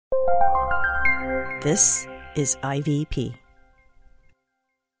This is IVP.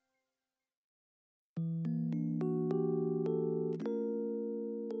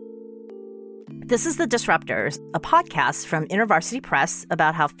 This is The Disruptors, a podcast from InterVarsity Press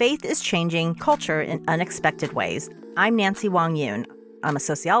about how faith is changing culture in unexpected ways. I'm Nancy Wong Yoon. I'm a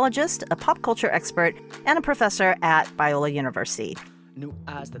sociologist, a pop culture expert, and a professor at Biola University. New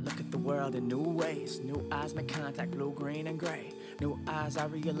eyes that look at the world in new ways. New eyes make contact, blue, green, and gray. New eyes I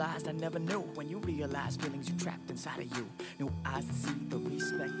realized I never knew. When you realize feelings you trapped inside of you. New eyes to see the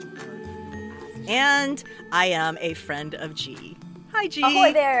respect you earn. And I am a friend of G. Hi, G.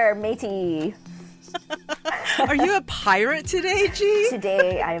 Ahoy there, matey. Are you a pirate today, G?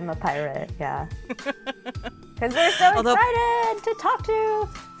 Today I am a pirate, yeah. Because we're so excited to talk to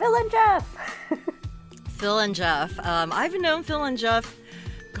Phil and Jeff. Phil and Jeff. I've known Phil and Jeff,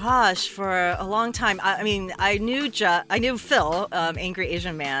 gosh, for a long time. I mean, I knew Phil, Angry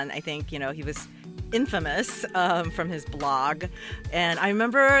Asian Man. I think, he was infamous from his blog. And I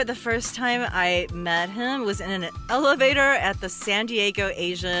remember the first time I met him was in an elevator at the San Diego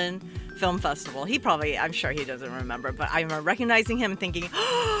Asian Film Festival. I'm sure he doesn't remember, but I remember recognizing him and thinking,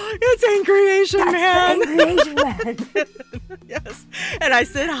 oh, it's Angry Asian Man. Angry Asian Man. Yes. And I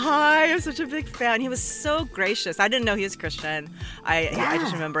said, hi, I'm such a big fan. He was so gracious. I didn't know he was Christian. I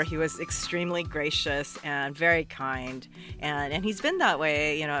just remember he was extremely gracious and very kind. And he's been that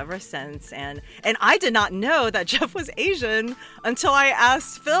way, ever since. And I did not know that Jeff was Asian until I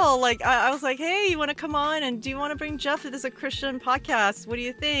asked Phil, I was like, hey, you want to come on? And do you want to bring Jeff? This is a Christian podcast. What do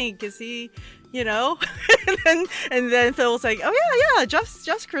you think? Is he, and then Phil was like, oh yeah,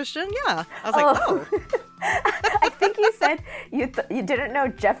 Jeff's Christian. Yeah. I was like, oh. I think you said you didn't know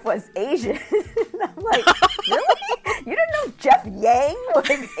Jeff was Asian. I'm like, really? You didn't know Jeff Yang was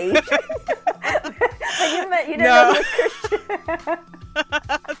Asian? But you didn't know he was Christian.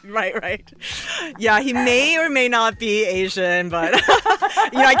 Right. Yeah, he may or may not be Asian, but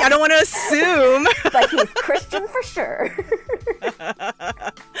I don't want to assume. But he's Christian for sure.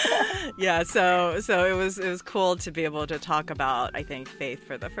 Yeah, so it was cool to be able to talk about, I think, faith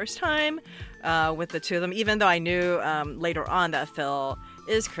for the first time with the two of them, even though I knew later on that Phil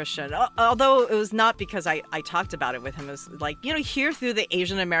is Christian, although it was not because I talked about it with him. It was like, hear through the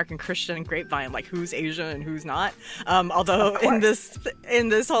Asian American Christian grapevine, like who's Asian and who's not. Although in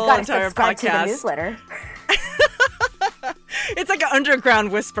this whole entire podcast, to the newsletter. It's like an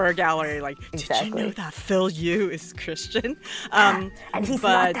underground whisper gallery. Like, exactly. Did you know that Phil Yu is Christian? And he's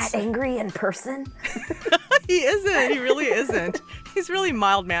not that angry in person. He isn't. He really isn't. He's really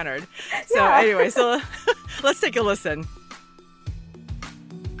mild-mannered. So anyway, let's take a listen.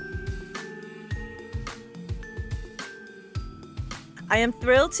 I am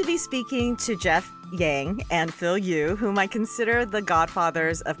thrilled to be speaking to Jeff Yang and Phil Yu, whom I consider the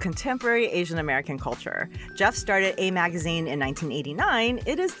godfathers of contemporary Asian American culture. Jeff started A Magazine in 1989.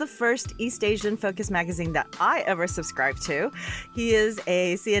 It is the first East Asian focused magazine that I ever subscribed to. He is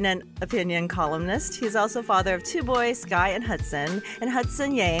a CNN opinion columnist. He's also father of two boys, Sky and Hudson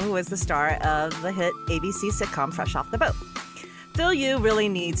Yang was the star of the hit ABC sitcom Fresh Off the Boat. Phil Yu really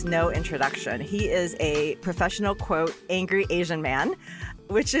needs no introduction. He is a professional, quote, Angry Asian Man,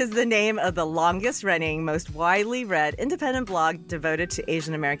 which is the name of the longest-running, most widely read independent blog devoted to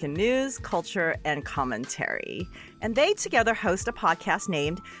Asian American news, culture, and commentary. And they together host a podcast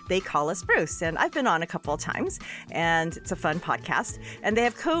named They Call Us Bruce. And I've been on a couple of times, and it's a fun podcast. And they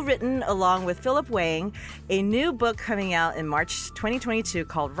have co-written, along with Philip Wang, a new book coming out in March 2022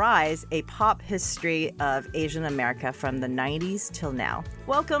 called Rise, A Pop History of Asian America from the 90s till now.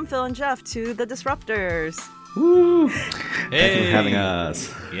 Welcome, Phil and Jeff, to The Disruptors. Woo! Hey. Thank you for having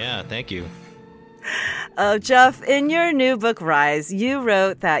us. Yeah, thank you. Jeff, in your new book, Rise, you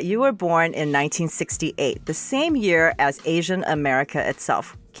wrote that you were born in 1968, the same year as Asian America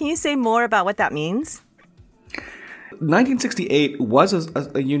itself. Can you say more about what that means? 1968 was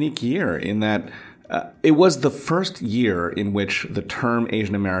a unique year in that it was the first year in which the term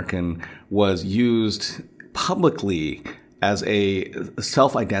Asian American was used publicly as a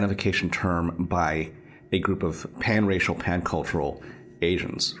self-identification term by a group of pan-racial, pan-cultural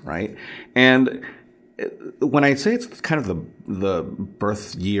Asians, right? And when I say it's kind of the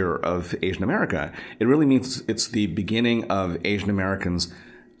birth year of Asian America, it really means it's the beginning of Asian Americans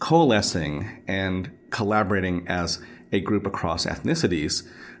coalescing and collaborating as a group across ethnicities.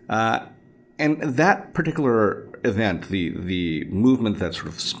 And that particular event, the movement that sort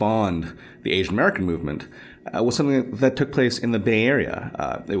of spawned the Asian American movement, was something that took place in the Bay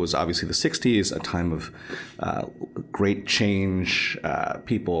Area. It was obviously the 60s, a time of great change,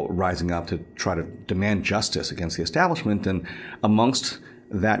 people rising up to try to demand justice against the establishment. And amongst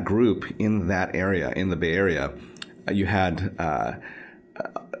that group in that area, in the Bay Area, you had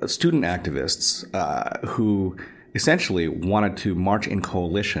student activists who essentially wanted to march in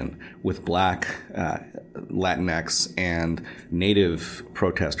coalition with Black, Latinx, and Native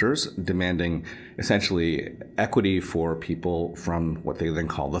protesters, demanding essentially equity for people from what they then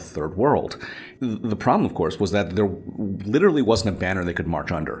call the Third World. The problem, of course, was that there literally wasn't a banner they could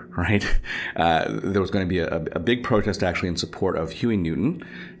march under, right? There was going to be a big protest actually in support of Huey Newton,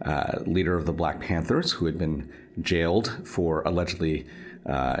 leader of the Black Panthers, who had been jailed for allegedly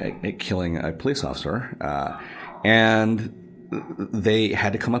killing a police officer. And they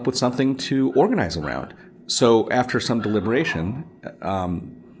had to come up with something to organize around. So after some deliberation,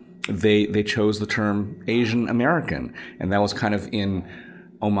 they chose the term Asian American, and that was kind of in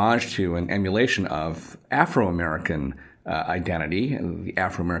homage to and emulation of Afro-American identity and the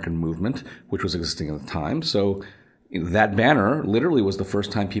Afro-American movement, which was existing at the time. So that banner literally was the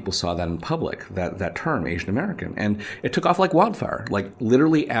first time people saw that in public, that term, Asian American. And it took off like wildfire. Like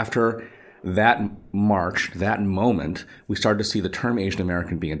literally after that march, that moment, we started to see the term Asian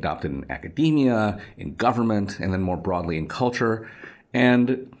American being adopted in academia, in government, and then more broadly in culture.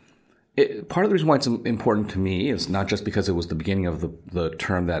 And part of the reason why it's important to me is not just because it was the beginning of the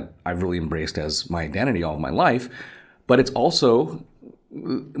term that I've really embraced as my identity all of my life, but it's also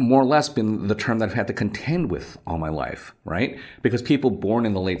more or less been the term that I've had to contend with all my life, right? Because people born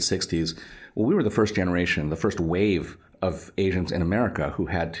in the late 60s, well, we were the first generation, the first wave of Asians in America who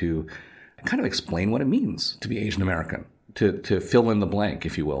had to kind of explain what it means to be Asian American, to fill in the blank,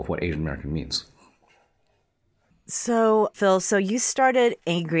 if you will, of what Asian American means. So, Phil, you started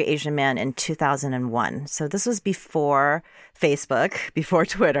Angry Asian Man in 2001. So this was before Facebook, before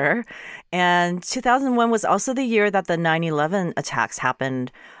Twitter. And 2001 was also the year that the 9/11 attacks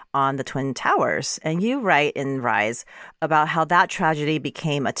happened on the Twin Towers. And you write in Rise about how that tragedy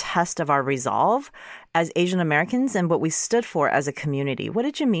became a test of our resolve as Asian Americans and what we stood for as a community. What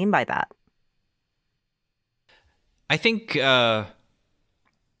did you mean by that? I think, Angry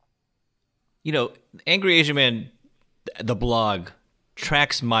Asian Man, the blog,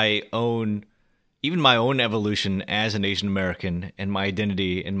 tracks my own evolution as an Asian American and my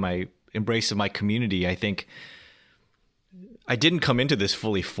identity and my embrace of my community. I think I didn't come into this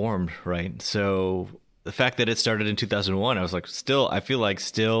fully formed, right? So the fact that it started in 2001, I was like, I feel like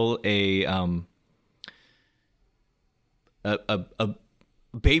still a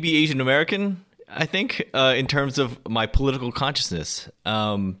baby Asian American, I think, in terms of my political consciousness,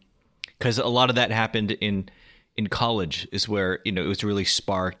 because a lot of that happened in college is where, it was really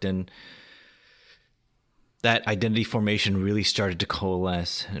sparked, and that identity formation really started to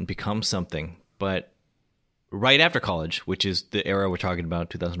coalesce and become something. But right after college, which is the era we're talking about,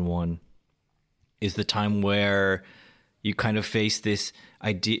 2001, is the time where you kind of face this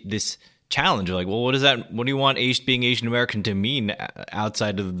challenge. You're like, well, what do you want being Asian American to mean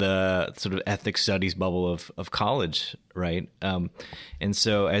outside of the sort of ethnic studies bubble of college, right? And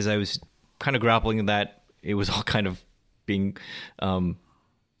so as I was kind of grappling with that, it was all kind of being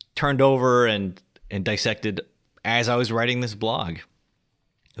turned over and dissected as I was writing this blog.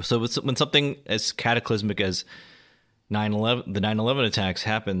 So when something as cataclysmic as the 9/11 attacks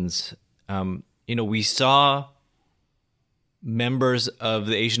happens, we saw members of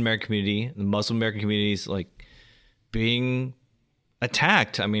the Asian American community, the Muslim American communities, like being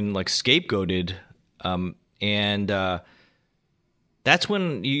attacked. I mean, like scapegoated, and that's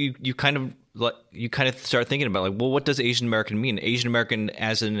when you kind of start thinking about like, well, what does Asian American mean? Asian American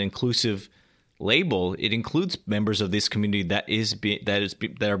as an inclusive label, it includes members of this community that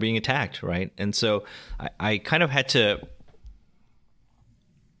are being attacked, right? And so I kind of had to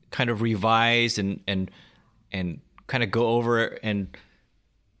kind of revise and kind of go over and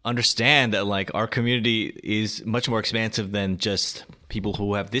understand that like our community is much more expansive than just people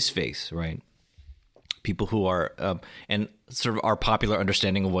who have this face, right? People who are, and sort of our popular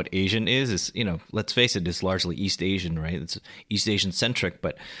understanding of what Asian is, let's face it, it's largely East Asian, right? It's East Asian centric,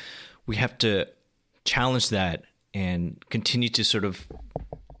 but we have to challenge that and continue to sort of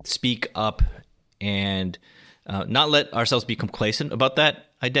speak up and not let ourselves be complacent about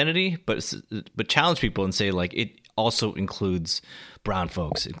that identity, but challenge people and say like it also includes brown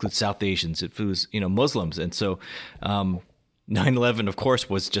folks, it includes South Asians, it includes Muslims, and so 9/11, of course,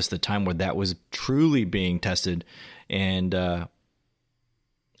 was just the time where that was truly being tested, and I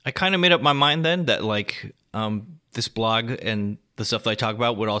kind of made up my mind then that like this blog and the stuff that I talk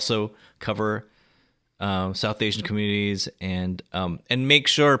about would also cover South Asian communities and make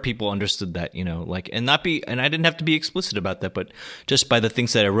sure people understood that, and I didn't have to be explicit about that, but just by the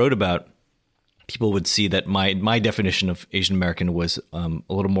things that I wrote about, people would see that my definition of Asian American was a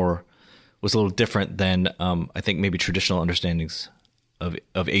little different than I think maybe traditional understandings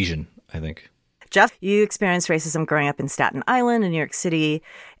of Asian, I think. Jeff, you experienced racism growing up in Staten Island in New York City,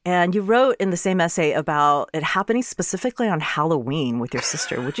 and you wrote in the same essay about it happening specifically on Halloween with your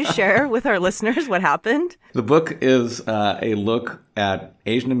sister. Would you share with our listeners what happened? The book is a look at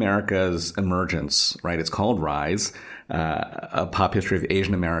Asian America's emergence, right? It's called Rise, a pop history of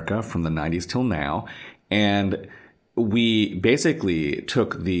Asian America from the 90s till now. And we basically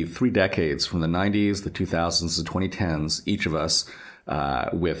took the 3 decades from the 90s, the 2000s, the 2010s, each of us,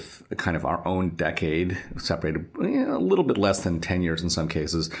 with kind of our own decade, separated a little bit less than 10 years in some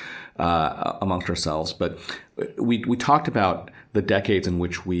cases, amongst ourselves. But we talked about the decades in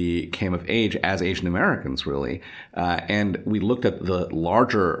which we came of age as Asian Americans, really. And we looked at the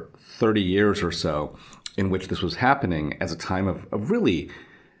larger 30 years or so in which this was happening as a time of really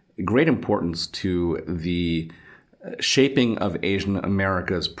great importance to the shaping of Asian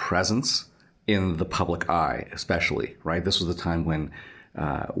America's presence in the public eye, especially, right? This was the time when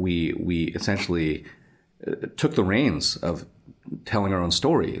we essentially took the reins of telling our own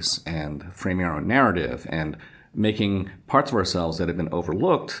stories and framing our own narrative and making parts of ourselves that had been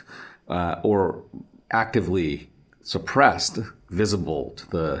overlooked or actively suppressed visible to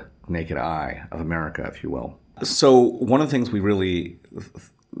the naked eye of America, if you will. So one of the things we really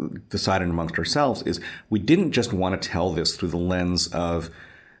decided amongst ourselves is we didn't just want to tell this through the lens of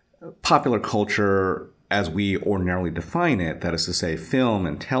popular culture as we ordinarily define it, that is to say film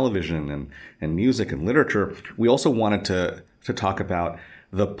and television and music and literature. We also wanted to talk about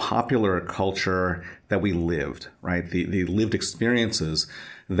the popular culture that we lived, right? The lived experiences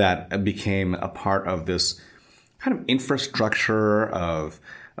that became a part of this kind of infrastructure of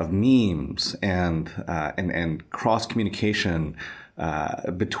memes and cross communication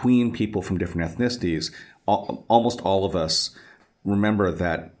between people from different ethnicities. Almost all of us remember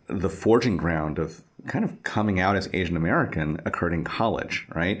that the forging ground of kind of coming out as Asian American occurred in college,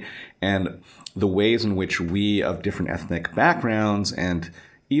 right? And the ways in which we of different ethnic backgrounds and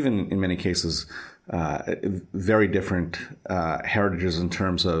even in many cases very different heritages in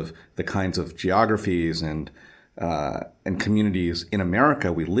terms of the kinds of geographies and communities in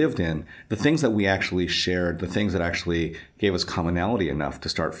America we lived in, the things that we actually shared, the things that actually gave us commonality enough to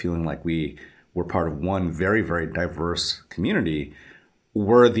start feeling like we were part of one very, very diverse community,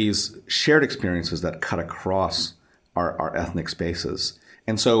 were these shared experiences that cut across our ethnic spaces.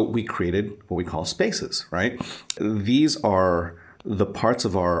 And so we created what we call spaces, right? These are the parts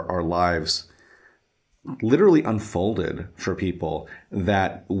of our lives literally unfolded for people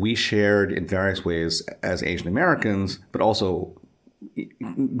that we shared in various ways as Asian Americans, but also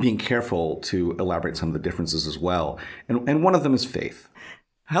being careful to elaborate some of the differences as well. And one of them is faith.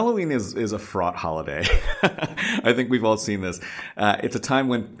 Halloween is a fraught holiday. I think we've all seen this. It's a time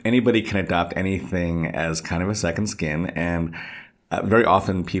when anybody can adopt anything as kind of a second skin, and very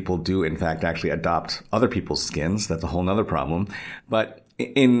often people do, in fact, actually adopt other people's skins. That's a whole nother problem. But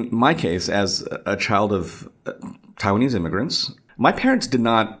in my case, as a child of Taiwanese immigrants, my parents did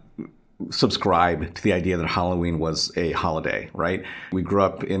not subscribe to the idea that Halloween was a holiday, right? We grew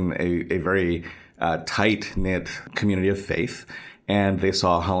up in a very tight-knit community of faith, and they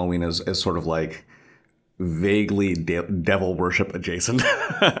saw Halloween as sort of like vaguely devil worship adjacent.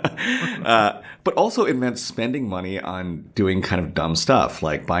 But also it meant spending money on doing kind of dumb stuff,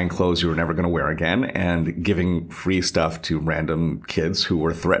 like buying clothes you were never going to wear again and giving free stuff to random kids who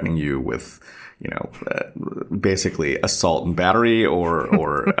were threatening you with, basically assault and battery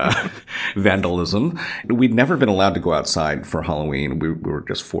or vandalism. We'd never been allowed to go outside for Halloween. We were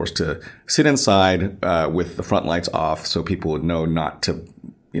just forced to sit inside with the front lights off so people would know not to,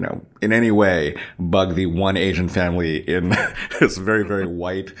 in any way bug the one Asian family in this very, very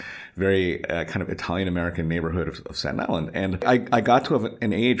white, very kind of Italian-American neighborhood of Staten Island. And I got to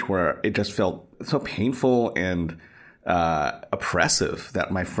an age where it just felt so painful and oppressive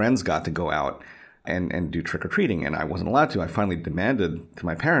that my friends got to go out and do trick-or-treating, and I wasn't allowed to. I finally demanded to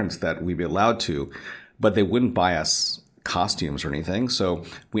my parents that we be allowed to, but they wouldn't buy us costumes or anything. So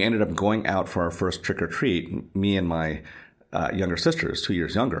we ended up going out for our first trick-or-treat, me and my younger sisters, 2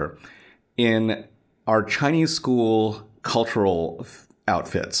 years younger, in our Chinese school cultural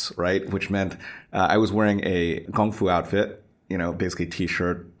outfits, right? Which meant I was wearing a kung fu outfit, basically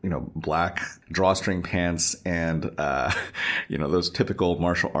t-shirt, black drawstring pants and, those typical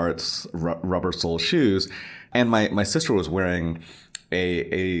martial arts rubber sole shoes. And my sister was wearing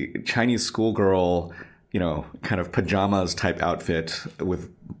a Chinese schoolgirl kind of pajamas type outfit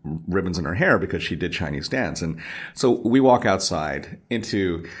with ribbons in her hair because she did Chinese dance. And so we walk outside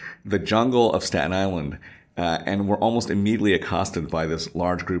into the jungle of Staten Island, and we're almost immediately accosted by this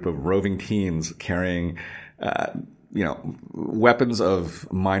large group of roving teens carrying, weapons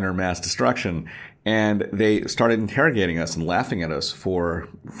of minor mass destruction. And they started interrogating us and laughing at us for,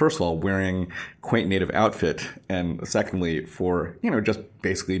 first of all, wearing quaint native outfit, and secondly, for, just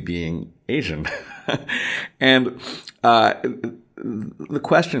basically being Asian. And the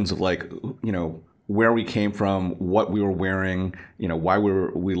questions of where we came from, what we were wearing, why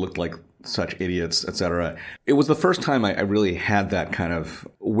we looked like such idiots, etc. It was the first time I really had that kind of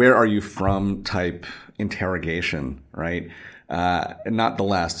 "where are you from" type interrogation, right? Not the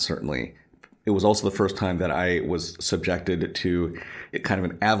last, certainly. It was also the first time that I was subjected to kind of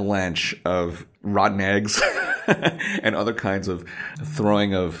an avalanche of rotten eggs and other kinds of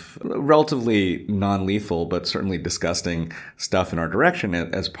throwing of relatively non-lethal, but certainly disgusting stuff in our direction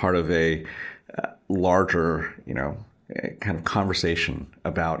as part of a larger, kind of conversation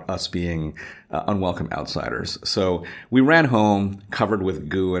about us being unwelcome outsiders. So we ran home covered with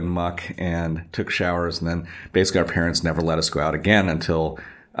goo and muck and took showers, and then basically our parents never let us go out again until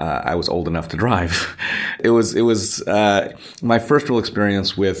I was old enough to drive. It was my first real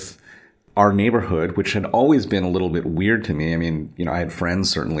experience with our neighborhood, which had always been a little bit weird to me. I mean, I had friends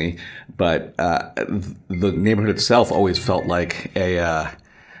certainly, but the neighborhood itself always felt like a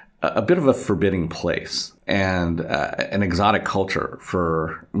bit of a forbidding place and an exotic culture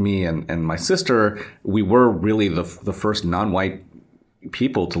for me and my sister. We were really the first non-white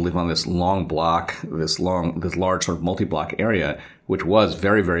people to live on this long block, this large sort of multi-block area, which was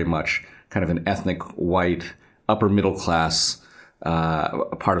very, very much kind of an ethnic white upper middle class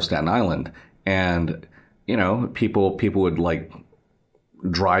part of Staten Island. And people would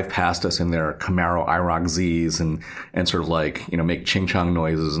drive past us in their Camaro IROC Zs and sort of make ching chong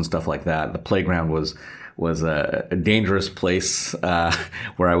noises and stuff like that. The playground was a dangerous place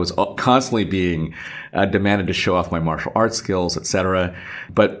where I was constantly being demanded to show off my martial arts skills, etc.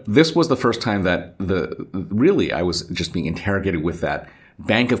 But this was the first time that I was just being interrogated with that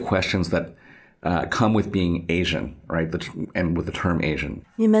bank of questions that come with being Asian, right? And with the term Asian.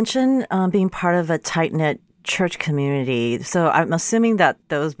 You mentioned being part of a tight-knit church community. So I'm assuming that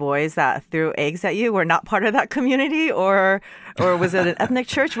those boys that threw eggs at you were not part of that community, or was it an ethnic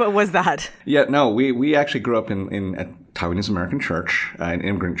church? What was that? Yeah, no, we actually grew up in a Taiwanese American church, an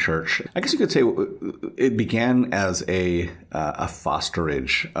immigrant church. I guess you could say it began as a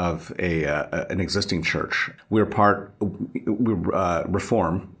fosterage of an existing church. We were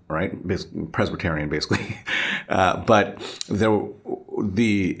Reform, right? Presbyterian, basically. But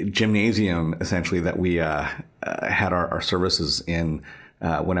the gymnasium, essentially, that we had our services in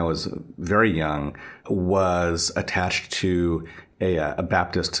when I was very young was attached to a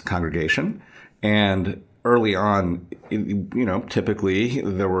Baptist congregation. And early on, typically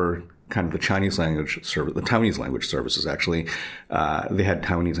there were kind of the Chinese language services, actually. They had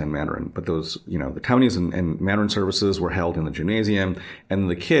Taiwanese and Mandarin, but those, the Taiwanese and Mandarin services were held in the gymnasium, and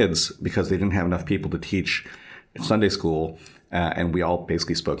the kids, because they didn't have enough people to teach Sunday school, and we all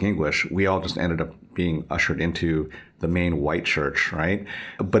basically spoke English, we all just ended up being ushered into the main white church, right?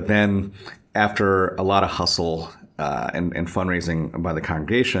 But then after a lot of hustle and fundraising by the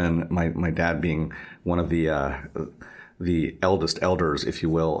congregation, my dad being one of the eldest elders, if you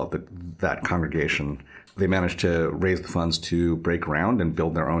will, of that congregation, they managed to raise the funds to break ground and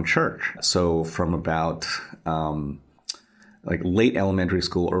build their own church. So from about late elementary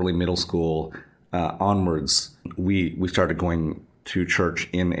school, early middle school onwards, we started going to church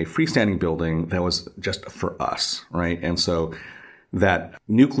in a freestanding building that was just for us, right? And so that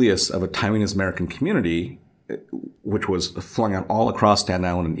nucleus of a Taiwanese American community, which was flung out all across Staten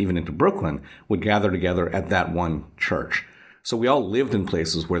Island and even into Brooklyn, would gather together at that one church. So we all lived in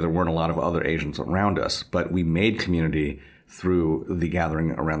places where there weren't a lot of other Asians around us, but we made community through the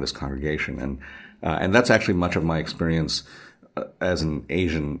gathering around this congregation. And that's actually much of my experience as an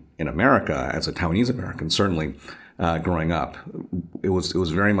Asian in America, as a Taiwanese American, certainly growing up. It was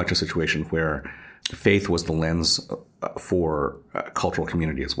very much a situation where faith was the lens for cultural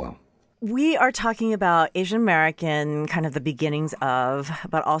community as well. We are talking about Asian American, kind of the beginnings of,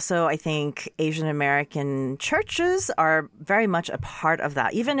 but also I think Asian American churches are very much a part of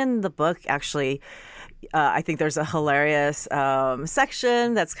that. Even in the book, actually, I think there's a hilarious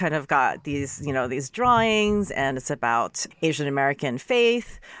section that's kind of got these drawings, and it's about Asian American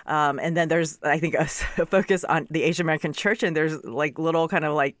faith. And then there's, I think, a focus on the Asian American church, and there's like little kind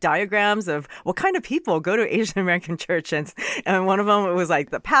of like diagrams of what kind of people go to Asian American church. And one of them, it was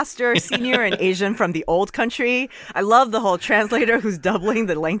like the pastor, senior, and Asian from the old country. I love the whole translator who's doubling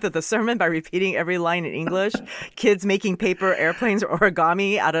the length of the sermon by repeating every line in English. Kids making paper airplanes or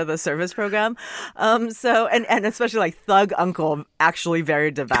origami out of the service program. So and especially like thug uncle, actually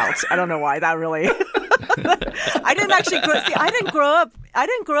very devout. I don't know why that really. I didn't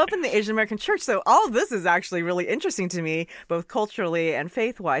grow up in the Asian American church, so all of this is actually really interesting to me, both culturally and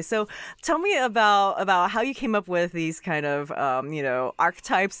faith-wise. So tell me about how you came up with these kind of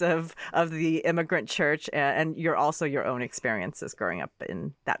archetypes of the immigrant church, and your own experiences growing up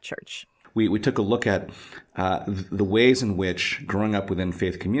in that church. We took a look at the ways in which growing up within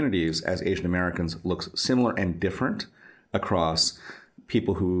faith communities as Asian Americans looks similar and different across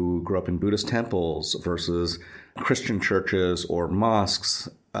people who grew up in Buddhist temples versus Christian churches or mosques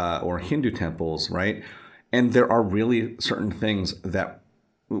or Hindu temples, right? And there are really certain things that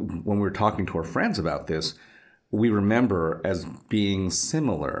when we were talking to our friends about this, we remember as being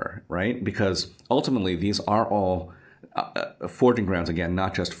similar, right? Because ultimately these are all forging grounds, again,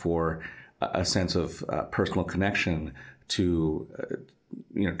 not just for a sense of personal connection to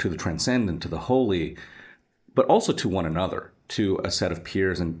the transcendent, to the holy, but also to one another, to a set of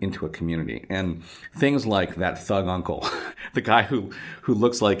peers and into a community. And things like that thug uncle, the guy who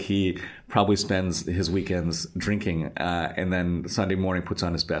looks like he probably spends his weekends drinking, and then Sunday morning puts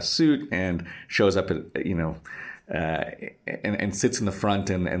on his best suit and shows up at, and sits in the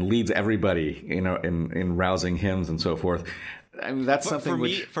front and leads everybody, in rousing hymns and so forth. I mean, that's something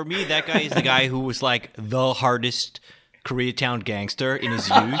for me, that guy is the guy who was like the hardest Koreatown gangster in his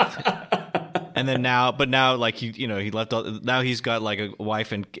youth. And then now like he left now he's got like a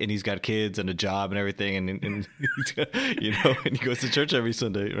wife and he's got kids and a job and everything, and and he goes to church every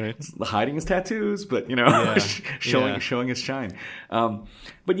Sunday, right? Hiding his tattoos, but showing his shine.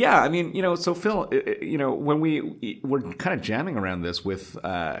 But yeah, I mean, so Phil, when we were kind of jamming around this with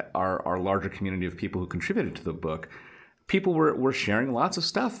our larger community of people who contributed to the book, people were sharing lots of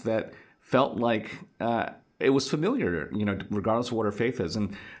stuff that felt like it was familiar, regardless of what our faith is.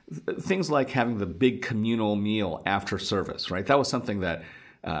 And things like having the big communal meal after service, right? That was something that,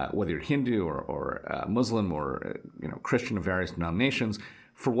 whether you're Hindu or Muslim or, Christian of various denominations,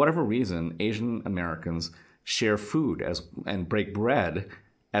 for whatever reason, Asian Americans share food and break bread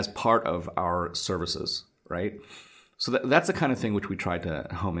as part of our services, right? So that's the kind of thing which we tried to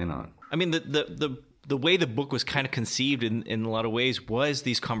home in on. I mean, the way the book was kind of conceived in a lot of ways was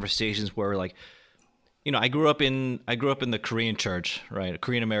these conversations where, like, I grew up in the Korean church, right? A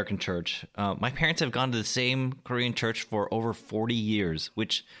Korean American church. My parents have gone to the same Korean church for over 40 years,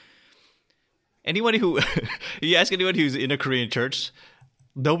 which anybody who, if you ask anyone who's in a Korean church,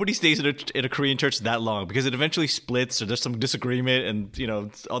 nobody stays in a Korean church that long because it eventually splits or there's some disagreement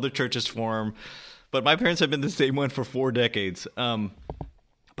and, other churches form. But my parents have been the same one for 4 decades.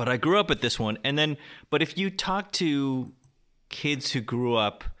 But I grew up at this one. But if you talk to kids who grew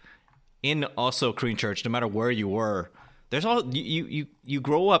up in also Korean church, no matter where you were, there's all you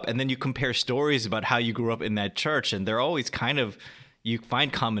grow up and then you compare stories about how you grew up in that church, and they're always kind of, you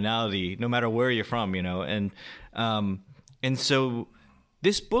find commonality no matter where you're from, and so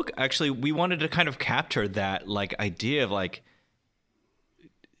this book, actually, we wanted to kind of capture that like idea of like,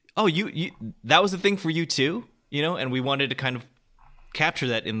 oh, you that was the thing for you too, and we wanted to kind of capture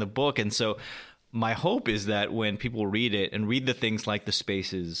that in the book. And so my hope is that when people read it and read the things like the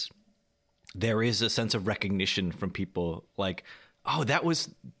spaces, there is a sense of recognition from people like, oh,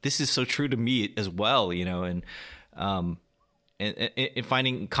 this is so true to me as well, and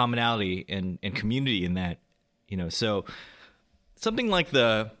finding commonality and community in that, so something like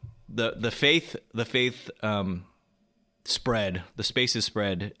the faith spread, the spaces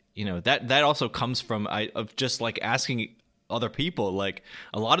spread, that also comes from of just like asking other people. Like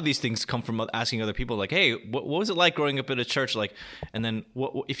a lot of these things come from asking other people, like, hey, what was it like growing up in a church? Like, and then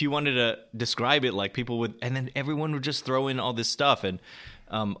if you wanted to describe it, like people would, and then everyone would just throw in all this stuff. And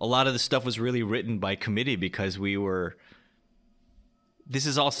a lot of the stuff was really written by committee because this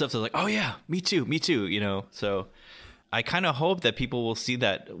is all stuff that's like, oh yeah, me too, so I kind of hope that people will see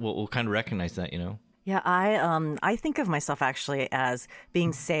that, will kind of recognize that, Yeah, I think of myself actually as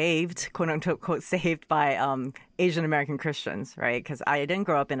being saved, quote unquote, saved by Asian American Christians, right? Because I didn't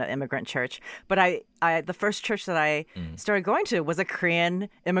grow up in an immigrant church, but the first church that I started going to was a Korean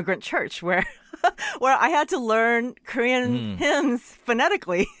immigrant church where where I had to learn Korean hymns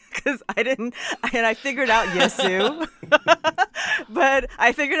phonetically because I figured out Yesu, but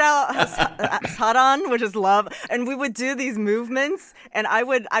I figured out saran, which is love, and we would do these movements, and I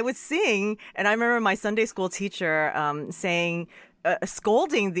would sing, and I remember my Sunday school teacher saying.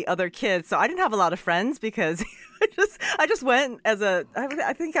 Scolding the other kids. So I didn't have a lot of friends because I just went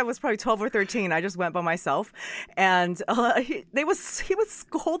I think I was probably 12 or 13. I just went by myself, and he would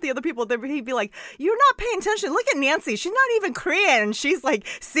scold the other people. He'd be like, "You're not paying attention. Look at Nancy. She's not even Korean. And she's like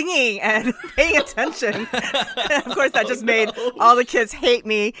singing and paying attention." And of course, that just made all the kids hate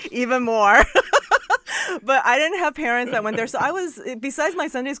me even more. But I didn't have parents that went there. So besides my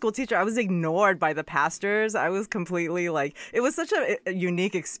Sunday school teacher, I was ignored by the pastors. I was completely it was such a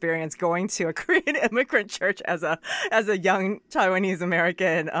unique experience going to a Korean immigrant church as a young Taiwanese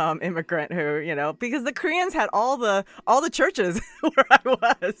American immigrant who, because the Koreans had all the churches where I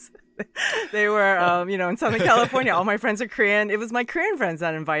was. They were, in Southern California. All my friends are Korean. It was my Korean friends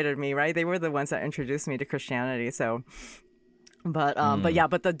that invited me, right? They were the ones that introduced me to Christianity. So. But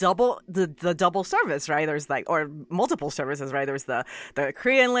the double service, right? There's or multiple services, right? There's the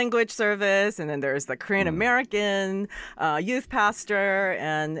Korean language service, and then there's the Korean American youth pastor,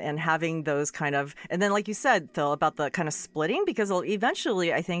 and having those kind of, and then like you said, Phil, about the kind of splitting, because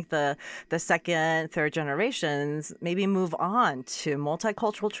eventually I think the second, third generations maybe move on to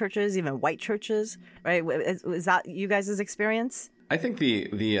multicultural churches, even white churches, right? Is that you guys' experience? I think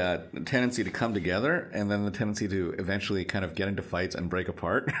the tendency to come together and then the tendency to eventually kind of get into fights and break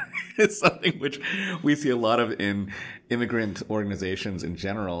apart is something which we see a lot of in immigrant organizations in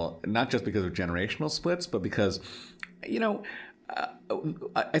general, not just because of generational splits, but because,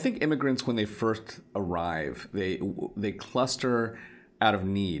 I think immigrants, when they first arrive, they cluster out of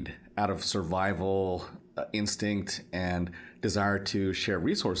need, out of survival instinct and desire to share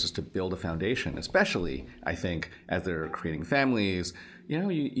resources to build a foundation, especially, I think, as they're creating families. You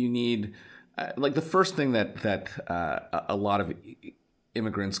need, the first thing that a lot of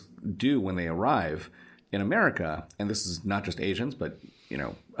immigrants do when they arrive in America, and this is not just Asians, but,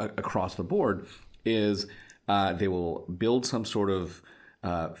 across the board, is they will build some sort of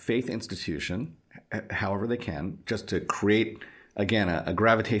faith institution, however they can, just to create, again, a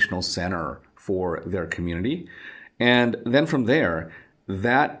gravitational center for their community. And then from there,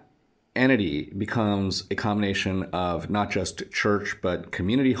 that entity becomes a combination of not just church, but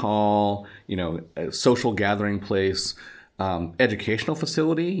community hall, a social gathering place, educational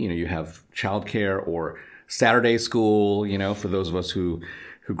facility. You have childcare or Saturday school, for those of us who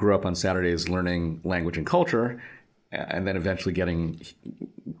grew up on Saturdays learning language and culture, and then eventually getting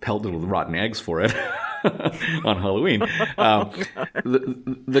pelted with rotten eggs for it on Halloween.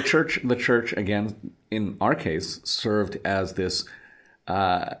 The church, again, in our case, served as this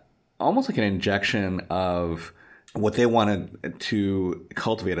almost like an injection of what they wanted to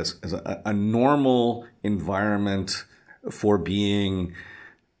cultivate as a normal environment for being,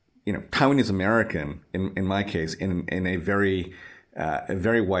 Taiwanese American, in my case, in a very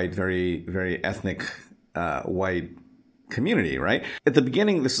white, very, very ethnic white community, right? At the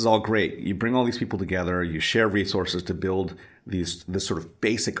beginning, this is all great. You bring all these people together, you share resources to build this sort of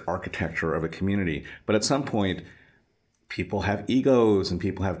basic architecture of a community. But at some point, people have egos and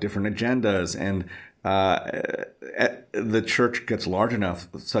people have different agendas, and the church gets large enough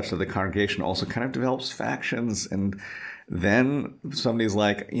such that the congregation also kind of develops factions, and then somebody's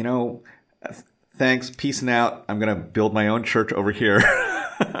like, thanks, peace out. I'm going to build my own church over here.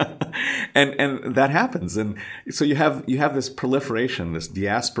 And that happens. And so you have this proliferation, this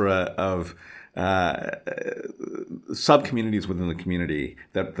diaspora of sub-communities within the community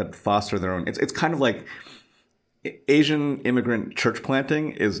that foster their own. It's kind of like Asian immigrant church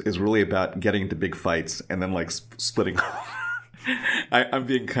planting is really about getting into big fights and then splitting off. I'm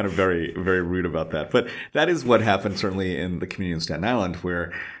being kind of very, very rude about that. But that is what happened certainly in the community in Staten Island,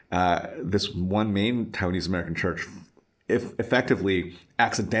 where this one main Taiwanese American church effectively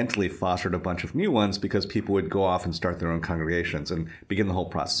accidentally fostered a bunch of new ones because people would go off and start their own congregations and begin the whole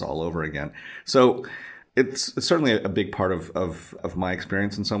process all over again. So it's certainly a big part of my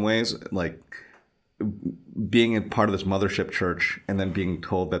experience in some ways, being a part of this mothership church and then being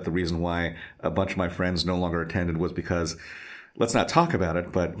told that the reason why a bunch of my friends no longer attended was because, let's not talk about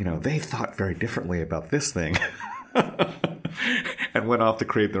it, but, they thought very differently about this thing and went off to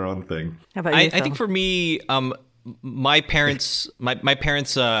create their own thing. How about you, I think for me, my parents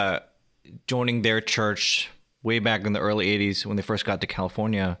joining their church way back in the early 80s when they first got to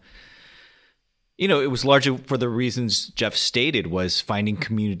California, it was largely for the reasons Jeff stated, was finding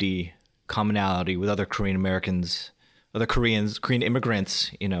community commonality with other Korean Americans, other Korean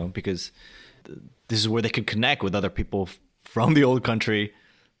immigrants, because this is where they could connect with other people from the old country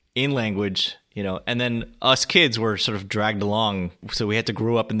in language, and then us kids were sort of dragged along. So we had to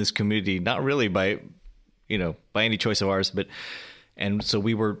grow up in this community, not really by any choice of ours, and so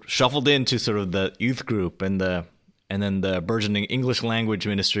we were shuffled into sort of the youth group and then the burgeoning English language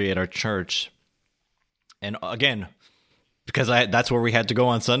ministry at our church. And again, because that's where we had to go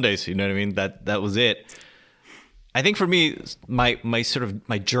on Sundays, you know what I mean? That was it. I think for me, my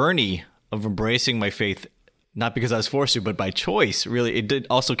journey of embracing my faith, not because I was forced to, but by choice, really, it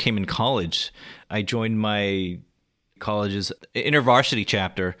also came in college. I joined my college's InterVarsity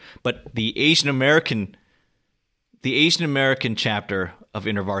chapter, but the Asian American chapter of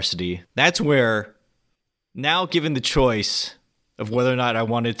InterVarsity, that's where, now given the choice of whether or not I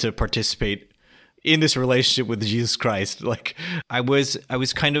wanted to participate in this relationship with Jesus Christ, like I was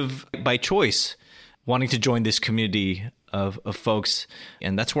kind of by choice wanting to join this community of folks.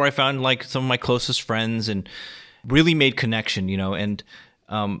 And that's where I found like some of my closest friends and really made connection, and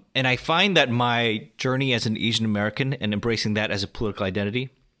I find that my journey as an Asian American and embracing that as a political identity,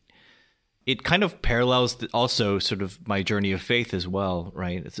 it kind of parallels also sort of my journey of faith as well,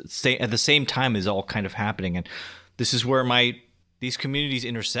 right? It's at the same time is all kind of happening. And this is where these communities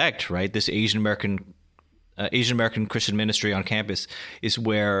intersect, right? This Asian American Christian ministry on campus is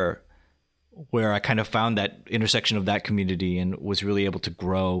where I kind of found that intersection of that community and was really able to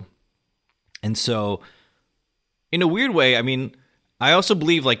grow. And so in a weird way, I mean, I also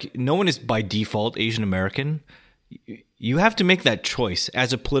believe like no one is by default Asian American. You have to make that choice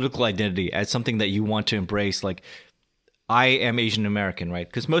as a political identity, as something that you want to embrace. Like, I am Asian American, right?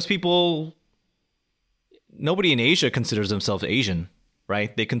 Because nobody in Asia considers themselves Asian,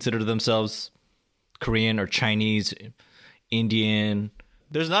 right? They consider themselves Korean or Chinese, Indian.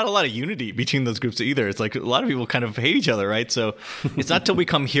 There's not a lot of unity between those groups either. It's like a lot of people kind of hate each other, right? So it's not till we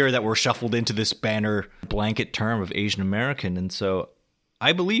come here that we're shuffled into this banner blanket term of Asian American. And so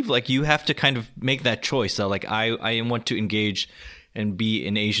I believe like you have to kind of make that choice. So like I want to engage and be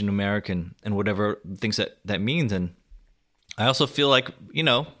an Asian American and whatever things that means. And I also feel like,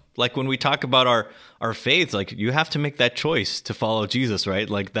 like when we talk about our faiths, like you have to make that choice to follow Jesus, right?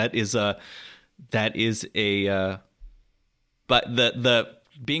 Like that is a but the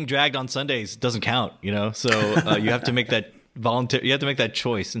being dragged on Sundays doesn't count, so you have to make that you have to make that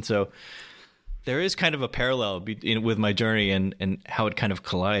choice. And so there is kind of a parallel with my journey and how it kind of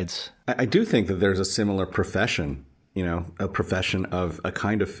collides. I do think that there's a similar profession, a profession of a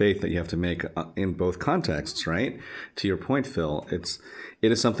kind of faith that you have to make in both contexts, right? To your point, Phil, it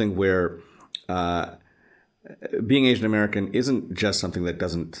is something where being Asian American isn't just something that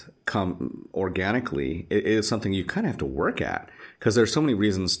doesn't come organically. It is something you kind of have to work at, because there's so many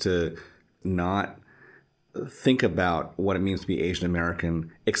reasons to not think about what it means to be Asian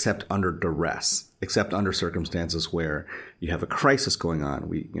American except under duress, except under circumstances where you have a crisis going on.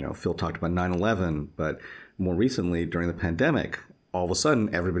 Phil talked about 9/11, but more recently during the pandemic, all of a sudden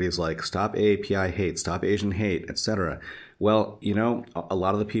everybody's like, stop AAPI hate, stop Asian hate, etc. Well, a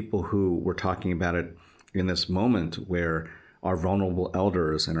lot of the people who were talking about it in this moment where our vulnerable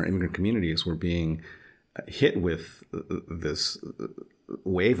elders and our immigrant communities were being hit with this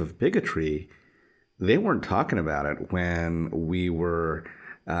wave of bigotry, they weren't talking about it when we were,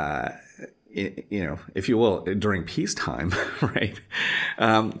 if you will, during peacetime, right?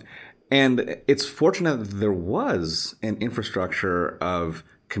 And it's fortunate that there was an infrastructure of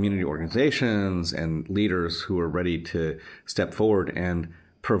community organizations and leaders who are ready to step forward and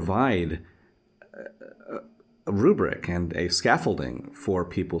provide a rubric and a scaffolding for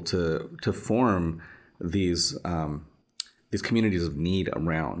people to form these communities of need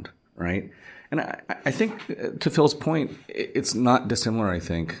around, right? And I think, to Phil's point, it's not dissimilar, I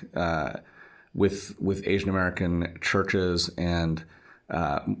think, with Asian American churches and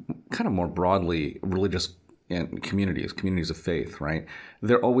kind of more broadly religious and communities of faith, right?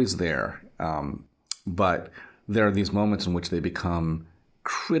 They're always there, but there are these moments in which they become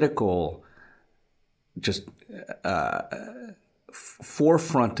critical, just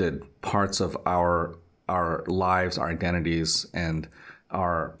forefronted parts of our lives, our identities, and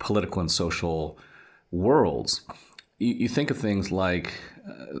our political and social worlds. You think of things like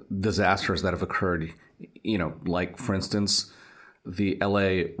disasters that have occurred, like, for instance, the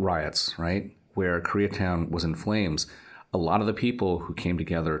LA riots, right, where Koreatown was in flames. A lot of the people who came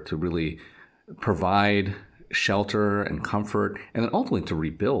together to really provide shelter and comfort and then ultimately to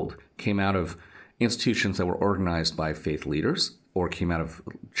rebuild came out of institutions that were organized by faith leaders or came out of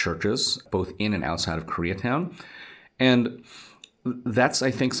churches, both in and outside of Koreatown. And that's,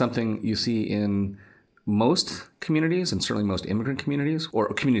 I think, something you see in most communities, and certainly most immigrant communities, or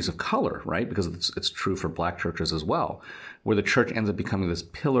communities of color, right? Because it's true for Black churches as well, where the church ends up becoming this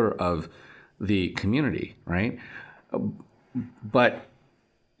pillar of the community, right? But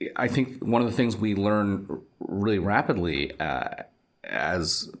I think one of the things we learn really rapidly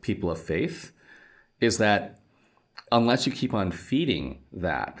as people of faith is that unless you keep on feeding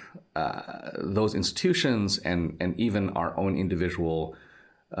that, those institutions and even our own individual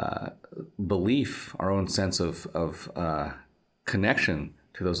belief, our own sense of connection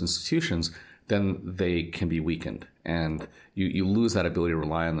to those institutions, then they can be weakened. And you lose that ability to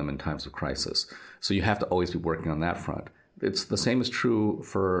rely on them in times of crisis. So you have to always be working on that front. It's the same is true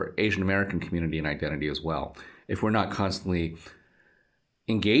for Asian American community and identity as well. If we're not constantly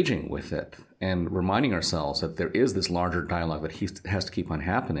engaging with it and reminding ourselves that there is this larger dialogue that has to keep on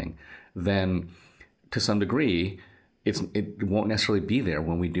happening, then to some degree, it won't necessarily be there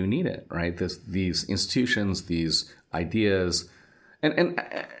when we do need it, right? These institutions, these ideas, and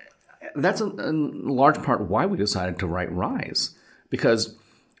that's in large part why we decided to write Rise, because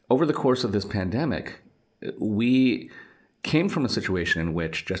over the course of this pandemic, we came from a situation in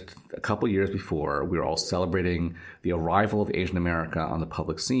which just a couple years before, we were all celebrating the arrival of Asian America on the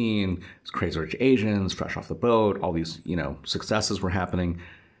public scene. It's Crazy Rich Asians, Fresh Off the Boat, all these, successes were happening.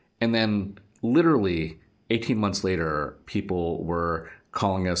 And then literally 18 months later, people were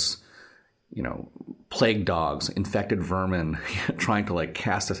calling us, plague dogs, infected vermin, trying to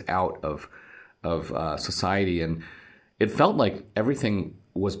cast us out of society. And it felt like everything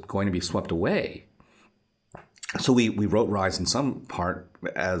was going to be swept away. So we wrote Rise in some part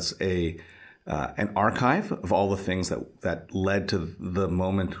as an archive of all the things that led to the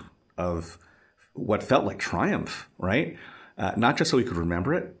moment of what felt like triumph, right? Not just so we could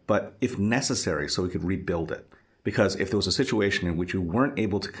remember it, but if necessary, so we could rebuild it. Because if there was a situation in which we weren't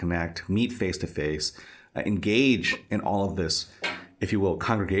able to connect, meet face to face, engage in all of this, if you will,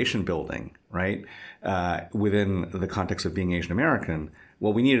 congregation building, right, within the context of being Asian American,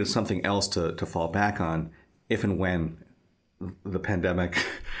 well, we needed something else to fall back on if and when the pandemic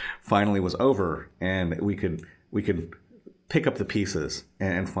finally was over and we could pick up the pieces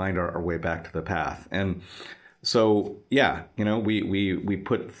and find our way back to the path. And so, yeah, we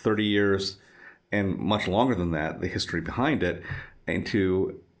put 30 years and much longer than that, the history behind it,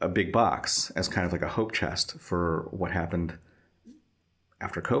 into a big box as kind of like a hope chest for what happened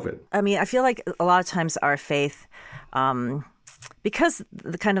after COVID. I mean, I feel like a lot of times our faith, because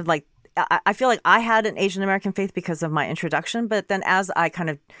the kind of I feel like I had an Asian American faith because of my introduction, but then as I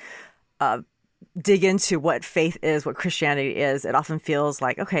kind of dig into what faith is, what Christianity is, it often feels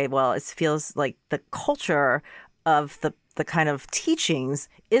like, okay, well, it feels like the culture of the kind of teachings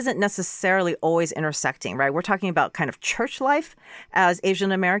isn't necessarily always intersecting, right? We're talking about kind of church life as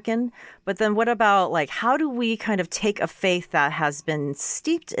Asian American, but then what about how do we kind of take a faith that has been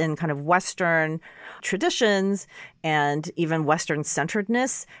steeped in kind of Western traditions and even Western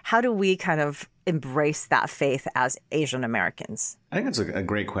centeredness? How do we kind of embrace that faith as Asian Americans? I think that's a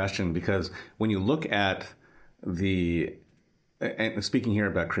great question, because when you look at and speaking here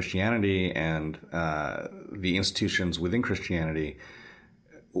about Christianity and the institutions within Christianity,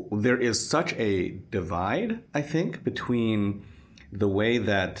 there is such a divide, I think, between the way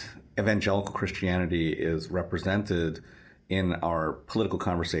that evangelical Christianity is represented in our political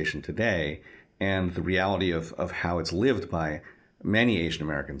conversation today and the reality of how it's lived by many Asian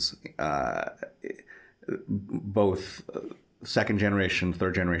Americans, both second generation,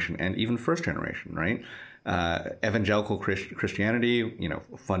 third generation, and even first generation, right? Evangelical Christianity,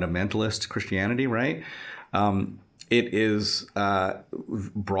 fundamentalist Christianity, right? It is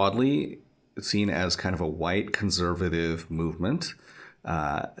broadly seen as kind of a white conservative movement,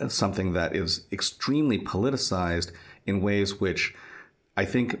 something that is extremely politicized in ways which I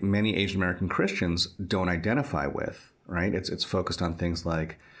think many Asian American Christians don't identify with, right? It's focused on things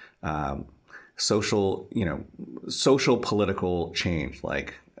like social political change,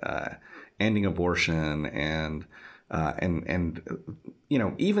 like ending abortion and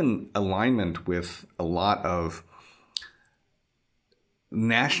even alignment with a lot of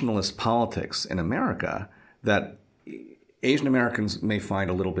nationalist politics in America that Asian Americans may find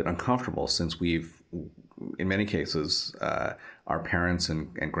a little bit uncomfortable, since we've, in many cases, our parents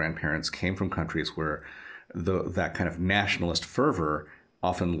and grandparents came from countries where that kind of nationalist fervor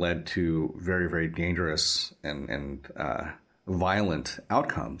often led to very, very dangerous and violent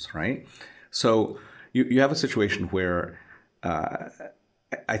outcomes, right? So you have a situation where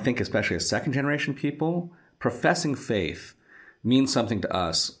I think especially as second generation people, professing faith means something to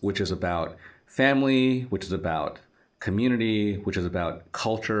us, which is about family, which is about community, which is about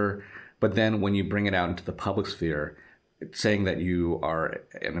culture, But then when you bring it out into the public sphere, saying that you are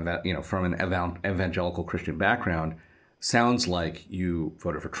from an evangelical Christian background sounds like you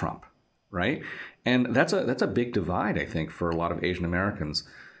voted for Trump, right? And that's a big divide, I think, for a lot of Asian Americans.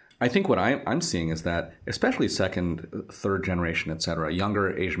 I think what I'm seeing is that, especially second, third generation, et cetera,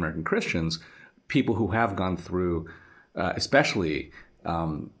 younger Asian American Christians, people who have gone through, especially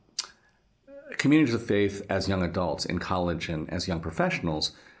communities of faith as young adults in college and as young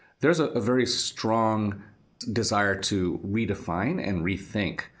professionals, there's a very strong desire to redefine and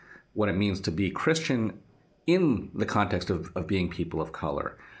rethink what it means to be Christian in the context of being people of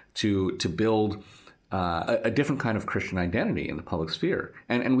color, to build a different kind of Christian identity in the public sphere.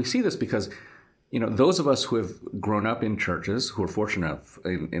 And we see this because, those of us who have grown up in churches, who are fortunate enough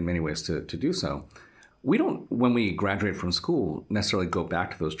in many ways to do so, we don't, when we graduate from school, necessarily go back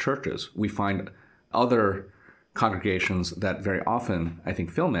to those churches. We find other congregations that very often, I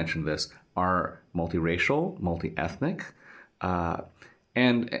think Phil mentioned this, are multiracial, multi-ethnic,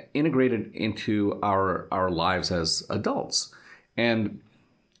 and integrated into our lives as adults. And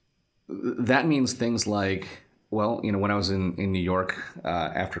that means things like, when I was in New York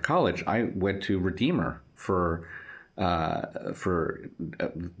after college, I went to Redeemer for a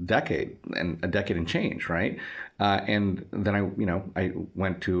decade and change, right? And then I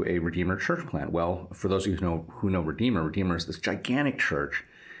went to a Redeemer church plant. Well, for those of you who know Redeemer is this gigantic church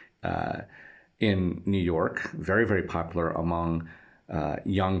in New York, very, very popular among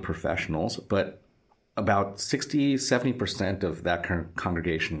young professionals, but about 60-70% of that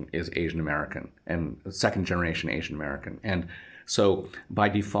congregation is Asian American and second generation Asian American. And so by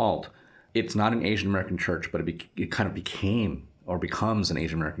default, it's not an Asian American church, but it kind of became or becomes an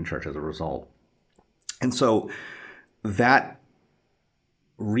Asian American church as a result. And so that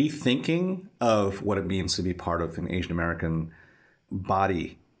rethinking of what it means to be part of an Asian American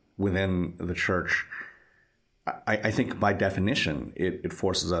body within the church, I think by definition, it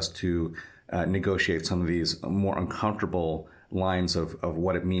forces us to negotiate some of these more uncomfortable lines of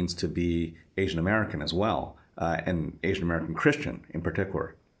what it means to be Asian American as well, and Asian American Christian in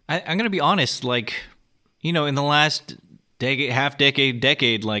particular. I'm going to be honest, in the last decade,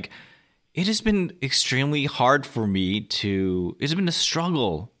 it has been extremely hard for me it's been a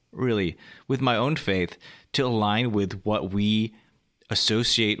struggle, really, with my own faith to align with what we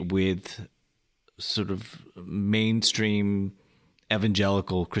associate with sort of mainstream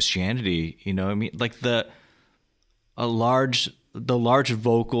evangelical Christianity. The large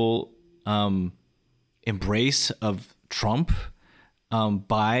vocal embrace of Trump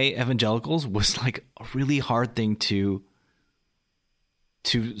by evangelicals was a really hard thing to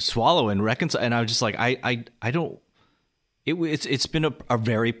swallow and reconcile. And I was just I don't. It's been a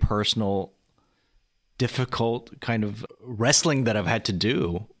very personal, difficult kind of wrestling that I've had to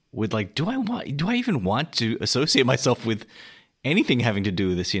do with do I even want to associate myself with anything having to do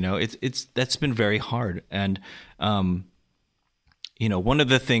with this? That's been very hard. And one of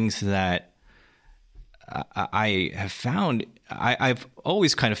the things that I have found, I've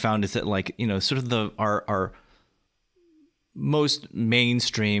always kind of found is that sort of our most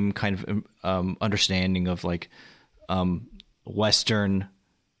mainstream kind of understanding of Western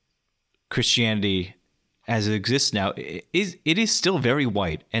Christianity as it exists now it is still very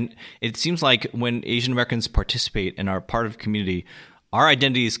white. And it seems like when Asian Americans participate and are part of community, our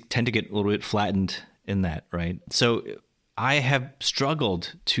identities tend to get a little bit flattened in that, right? So I have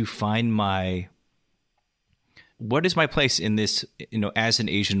struggled to find what is my place in this, as an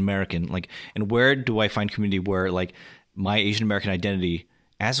Asian American, and where do I find community where my Asian American identity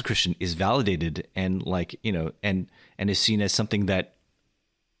as a Christian is validated and and is seen as something that,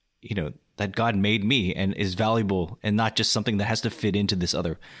 that God made me and is valuable and not just something that has to fit into this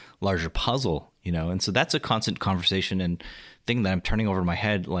other larger puzzle, And so that's a constant conversation and thing that I'm turning over in my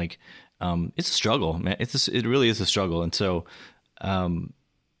head. It's a struggle, man. It really is a struggle. And so,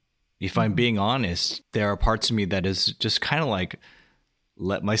 if I'm being honest, there are parts of me that is just kind of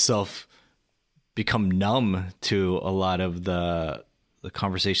let myself become numb to a lot of the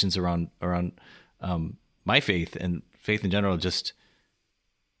conversations around my faith and faith in general, just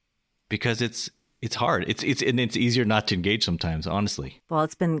because it's hard. It's easier not to engage sometimes, honestly. Well,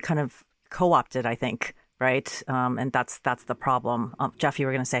 it's been kind of co-opted, I think, right? And that's the problem. Jeff, you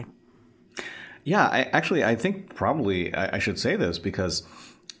were going to say? Yeah, I think probably I should say this because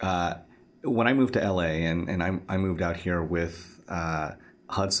when I moved to LA and I moved out here with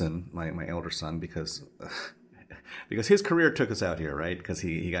Hudson, my elder son, because his career took us out here, right? Because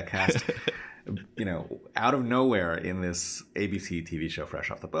he got cast, out of nowhere in this ABC TV show, Fresh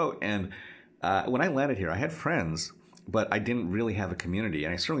Off the Boat. And when I landed here, I had friends, but I didn't really have a community,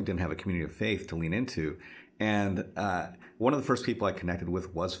 and I certainly didn't have a community of faith to lean into. And one of the first people I connected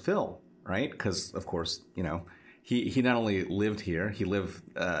with was Phil, right? Because, of course, he not only lived here, he lived,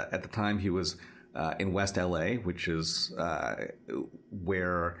 at the time he was in West LA, which is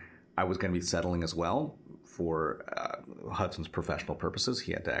where I was going to be settling as well for Hudson's professional purposes.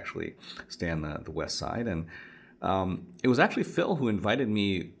 He had to actually stay on the West Side. And it was actually Phil who invited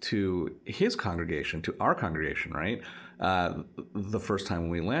me to his congregation, to our congregation, right? The first time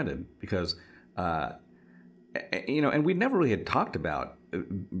when we landed, because, and we never really had talked about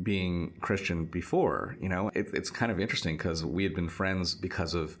being Christian before. It's kind of interesting because we had been friends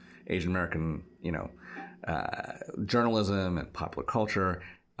because of Asian American, journalism and popular culture.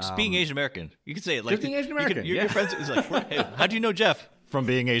 Just being Asian American, you could say it like just being Asian American. Your friends is like, hey, how do you know Jeff? From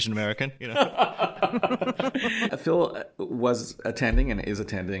being Asian American, Phil was attending and is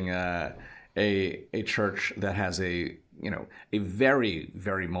attending a church that has a very,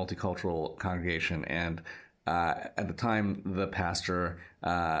 very multicultural congregation, and at the time the pastor,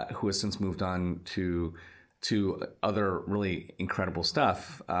 who has since moved on to other really incredible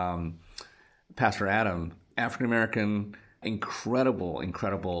stuff, Pastor Adam, African American,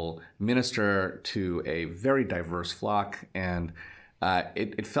 incredible minister to a very diverse flock, and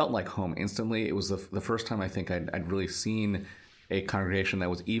it felt like home instantly. It was the first time I think I'd really seen a congregation that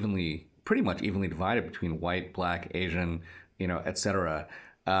was pretty much evenly divided between white, black, Asian, et cetera.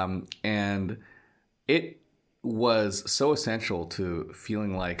 And it was so essential to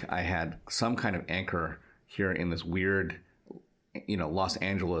feeling like I had some kind of anchor here in this weird, Los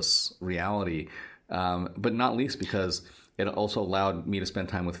Angeles reality. But not least because it also allowed me to spend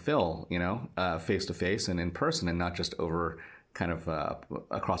time with Phil, face to face and in person, and not just over kind of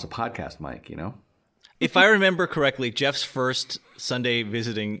across a podcast mic, If I remember correctly, Jeff's first Sunday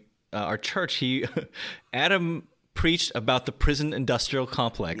visiting our church, Adam preached about the prison industrial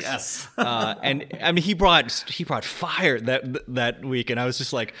complex. Yes. And I mean, he brought fire that week, and I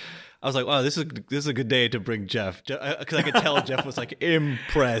was like, wow, this is a good day to bring Jeff, because I could tell Jeff was like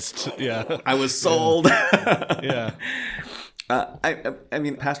impressed. Yeah, I was sold. Yeah. I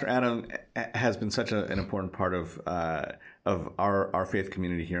mean, Pastor Adam has been such an important part of our faith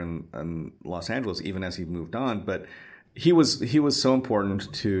community here in Los Angeles, even as he moved on. But he was so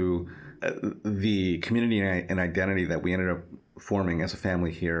important to the community and identity that we ended up forming as a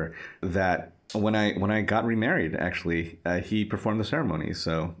family here, that when I got remarried, actually, he performed the ceremony.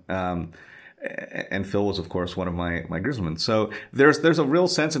 So, and Phil was, of course, one of my groomsmen. So there's a real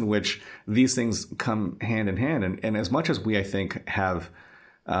sense in which these things come hand in hand. And as much as we, I think, have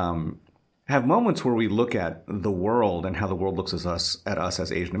moments where we look at the world and how the world looks at us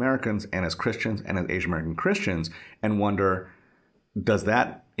as Asian Americans and as Christians and as Asian American Christians, and wonder, does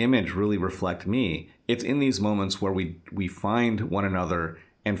that image really reflect me? It's in these moments where we find one another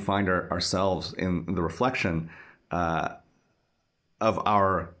and find ourselves in the reflection of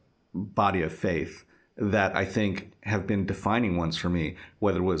our body of faith that I think have been defining ones for me,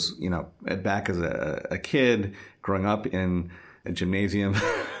 whether it was, back as a kid, growing up in a gymnasium,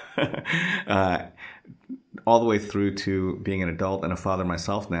 all the way through to being an adult and a father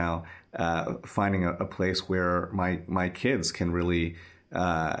myself now, finding a place where my kids can really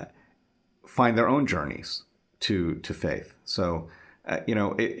find their own journeys to faith. So,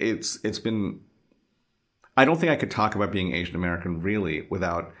 it's been, I don't think I could talk about being Asian American really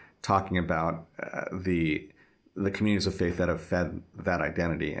without talking about the communities of faith that have fed that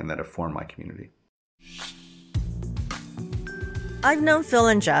identity and that have formed my community. I've known Phil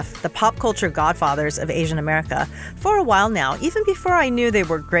and Jeff, the pop culture godfathers of Asian America, for a while now, even before I knew they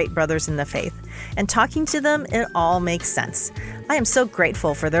were great brothers in the faith. And talking to them, it all makes sense. I am so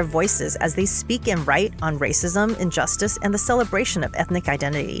grateful for their voices as they speak and write on racism, injustice, and the celebration of ethnic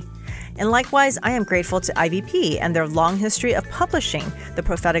identity. And likewise, I am grateful to IVP and their long history of publishing the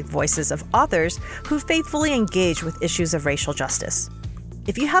prophetic voices of authors who faithfully engage with issues of racial justice.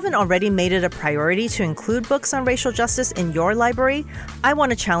 If you haven't already made it a priority to include books on racial justice in your library, I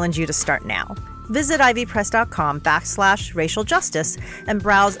want to challenge you to start now. Visit ivpress.com/racial justice and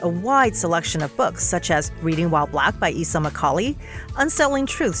browse a wide selection of books such as Reading While Black by Issa McCauley, Unsettling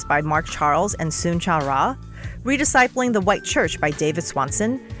Truths by Mark Charles and Soon Cha Ra, Rediscipling the White Church by David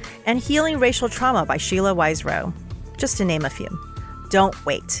Swanson, and Healing Racial Trauma by Sheila Wise-Rowe, just to name a few. Don't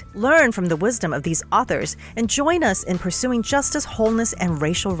wait. Learn from the wisdom of these authors and join us in pursuing justice, wholeness, and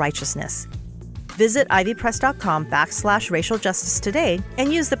racial righteousness. Visit ivpress.com/racial justice today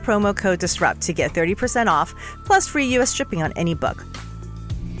and use the promo code DISRUPT to get 30% off plus free U.S. shipping on any book.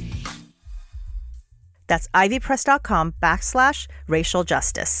 That's ivpress.com/racial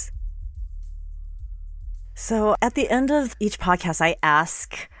justice. So at the end of each podcast, I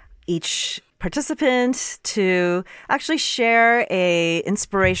ask each participant to actually share a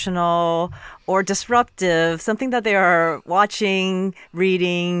inspirational or disruptive, something that they are watching,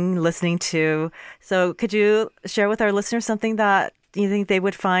 reading, listening to. So could you share with our listeners something that you think they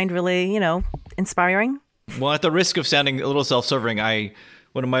would find really, inspiring? Well, at the risk of sounding a little self-serving,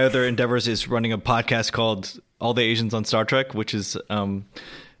 one of my other endeavors is running a podcast called All the Asians on Star Trek, which is in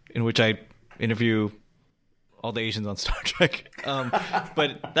which I interview all the Asians on Star Trek.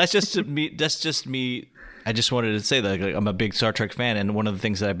 But that's just me. I just wanted to say that I'm a big Star Trek fan, and one of the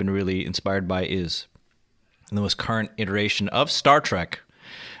things that I've been really inspired by is the most current iteration of Star Trek,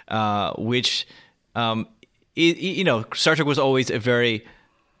 which, Star Trek was always a very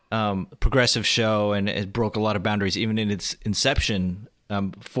progressive show, and it broke a lot of boundaries, even in its inception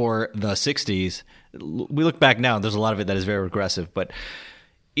for the 60s. We look back now, there's a lot of it that is very regressive, but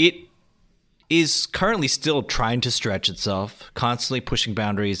it is currently still trying to stretch itself, constantly pushing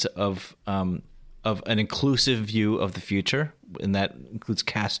boundaries of an inclusive view of the future, and that includes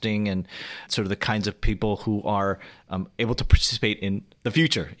casting and sort of the kinds of people who are able to participate in the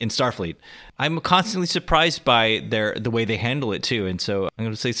future in Starfleet. I'm constantly surprised by the way they handle it too, and so I'm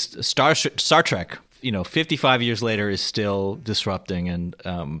going to say Star Trek, 55 years later, is still disrupting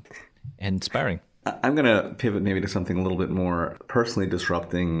and inspiring. I'm going to pivot maybe to something a little bit more personally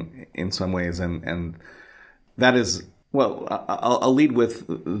disrupting in some ways, and that is, well, I'll lead with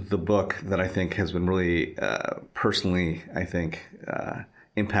the book that I think has been really personally, I think,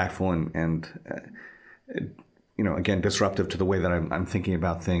 impactful and again, disruptive to the way that I'm thinking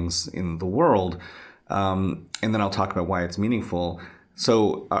about things in the world, and then I'll talk about why it's meaningful.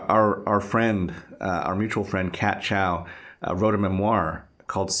 So our friend, our mutual friend, Kat Chow, wrote a memoir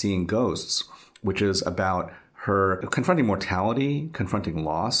called Seeing Ghosts, which is about her confronting mortality, confronting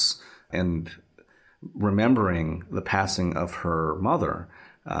loss, and remembering the passing of her mother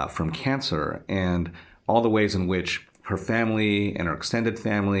from cancer, and all the ways in which her family and her extended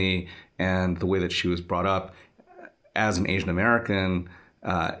family and the way that she was brought up as an Asian American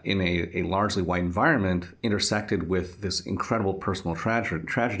in a largely white environment intersected with this incredible personal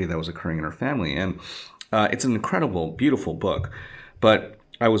tragedy that was occurring in her family. And it's an incredible, beautiful book. But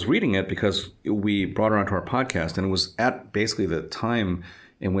I was reading it because we brought her onto our podcast, and it was at basically the time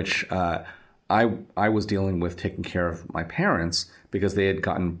in which I was dealing with taking care of my parents because they had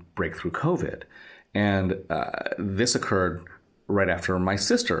gotten breakthrough COVID. And this occurred right after my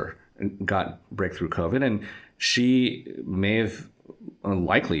sister got breakthrough COVID, and she may have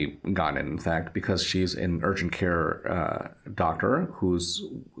likely gotten it, in fact, because she's an urgent care doctor who's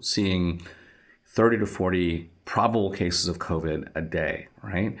seeing 30 to 40 probable cases of COVID a day,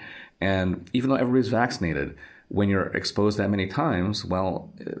 right? And even though everybody's vaccinated, when you're exposed that many times,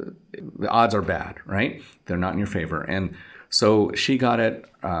 well, the odds are bad, right? They're not in your favor. And so she got it,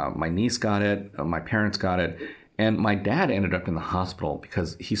 my niece got it, my parents got it, and my dad ended up in the hospital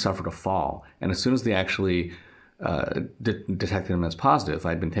because he suffered a fall. And as soon as they actually detected him as positive,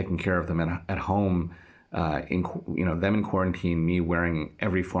 I'd been taking care of them at home, them in quarantine, me wearing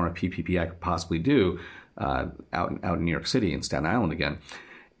every form of PPE I could possibly do, out in New York City in Staten Island again.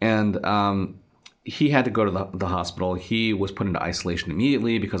 And he had to go to the hospital. He was put into isolation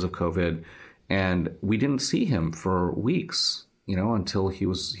immediately because of COVID, and we didn't see him for weeks, until he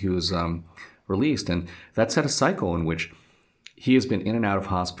was released. And that set a cycle in which he has been in and out of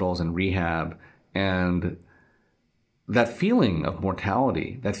hospitals and rehab, and that feeling of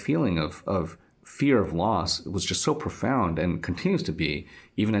mortality, that feeling of fear of loss was just so profound, and continues to be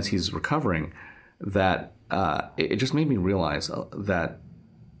even as he's recovering, that it just made me realize that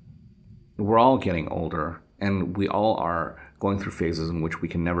we're all getting older, and we all are going through phases in which we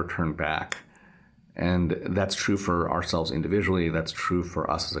can never turn back. And that's true for ourselves individually. That's true for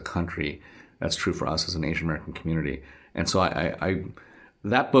us as a country. That's true for us as an Asian American community. And so I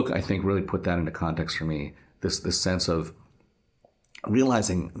that book, I think, really put that into context for me, this sense of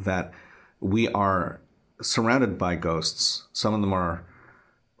realizing that we are surrounded by ghosts. Some of them are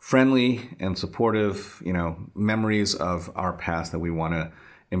friendly and supportive, memories of our past that we want to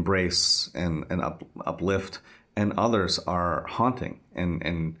embrace and uplift, and others are haunting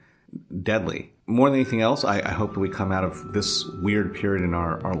and deadly. More than anything else, I hope that we come out of this weird period in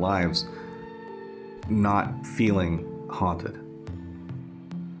our lives not feeling haunted.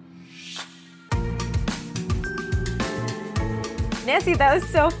 Nancy, that was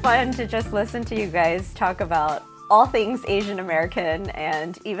so fun to just listen to you guys talk about all things Asian American,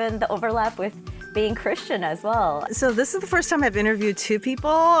 and even the overlap with being Christian as well? So this is the first time I've interviewed two people,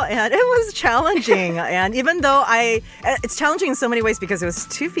 and it was challenging. And even though it's challenging in so many ways because it was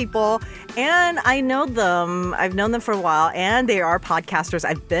two people, and I know them. I've known them for a while, and they are podcasters.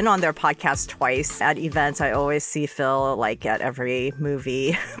 I've been on their podcast twice at events. I always see Phil like at every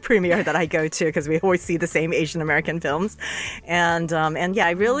movie premiere that I go to because we always see the same Asian American films. And yeah,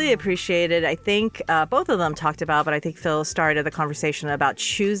 I really appreciate it. I think both of them talked about, but I think Phil started the conversation about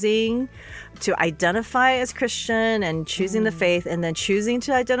choosing to identify as Christian and choosing the faith, and then choosing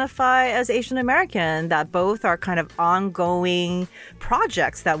to identify as Asian American, that both are kind of ongoing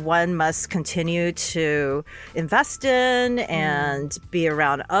projects that one must continue to invest in and be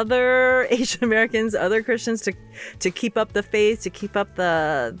around other Asian Americans, other Christians to keep up the faith, to keep up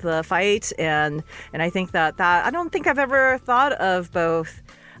the fight. And I think that I don't think I've ever thought of both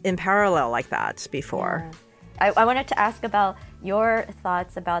in parallel like that before. Yeah. I wanted to ask about your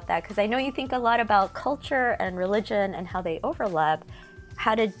thoughts about that, because I know you think a lot about culture and religion and how they overlap.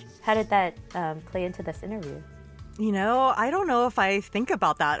 How did that play into this interview? You know, I don't know if I think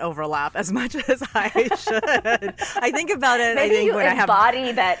about that overlap as much as I should. I think about it. Maybe I think you when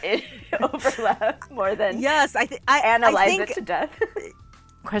embody that overlap more than yes, I analyze think it to death.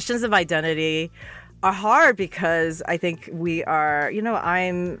 Questions of identity are hard because I think we are, you know,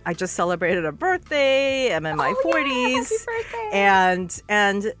 I just celebrated a birthday. I'm in my 40s. Happy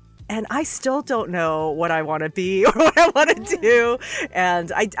birthday. And I still don't know what I want to be or what I want to do.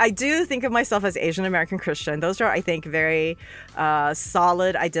 And I do think of myself as Asian American Christian. Those are, I think, very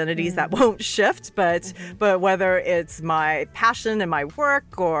solid identities that won't shift. But whether it's my passion in my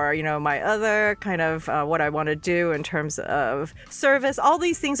work or, you know, my other kind of what I want to do in terms of service, all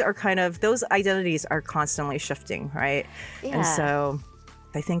these things are kind of, those identities are constantly shifting, right? Yeah. And so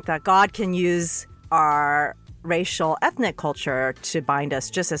I think that God can use our racial, ethnic culture to bind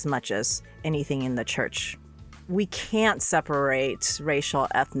us just as much as anything in the church. We can't separate racial,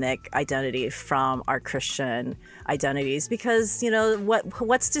 ethnic identity from our Christian identities because, you know,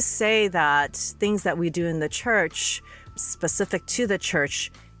 what's to say that things that we do in the church, specific to the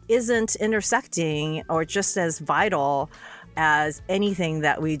church, isn't intersecting or just as vital as anything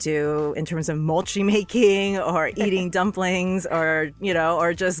that we do in terms of mochi making or eating dumplings or, you know,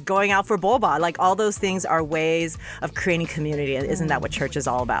 or just going out for boba. Like all those things are ways of creating community. And isn't that what church is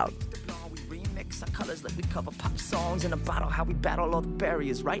all about? Colors like we cover pop songs in a bottle, how we battle all the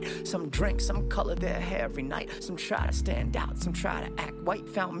barriers, right? Some drink, some color their hair every night. Some try to stand out, some try to act white.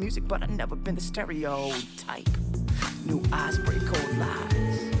 Found music, but I never been the stereotype. New eyes break old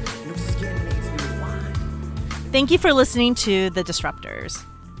lies. New skin needs new wine. Thank you for listening to The Disruptors.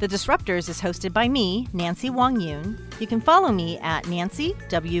 The Disruptors is hosted by me, Nancy Wong Yoon. You can follow me at Nancy,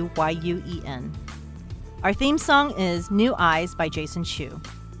 W-Y-U-E-N. Our theme song is New Eyes by Jason Chu.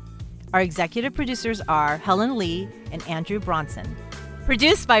 Our executive producers are Helen Lee and Andrew Bronson.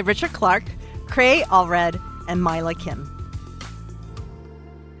 Produced by Richard Clark, Cray Allred, and Mila Kim.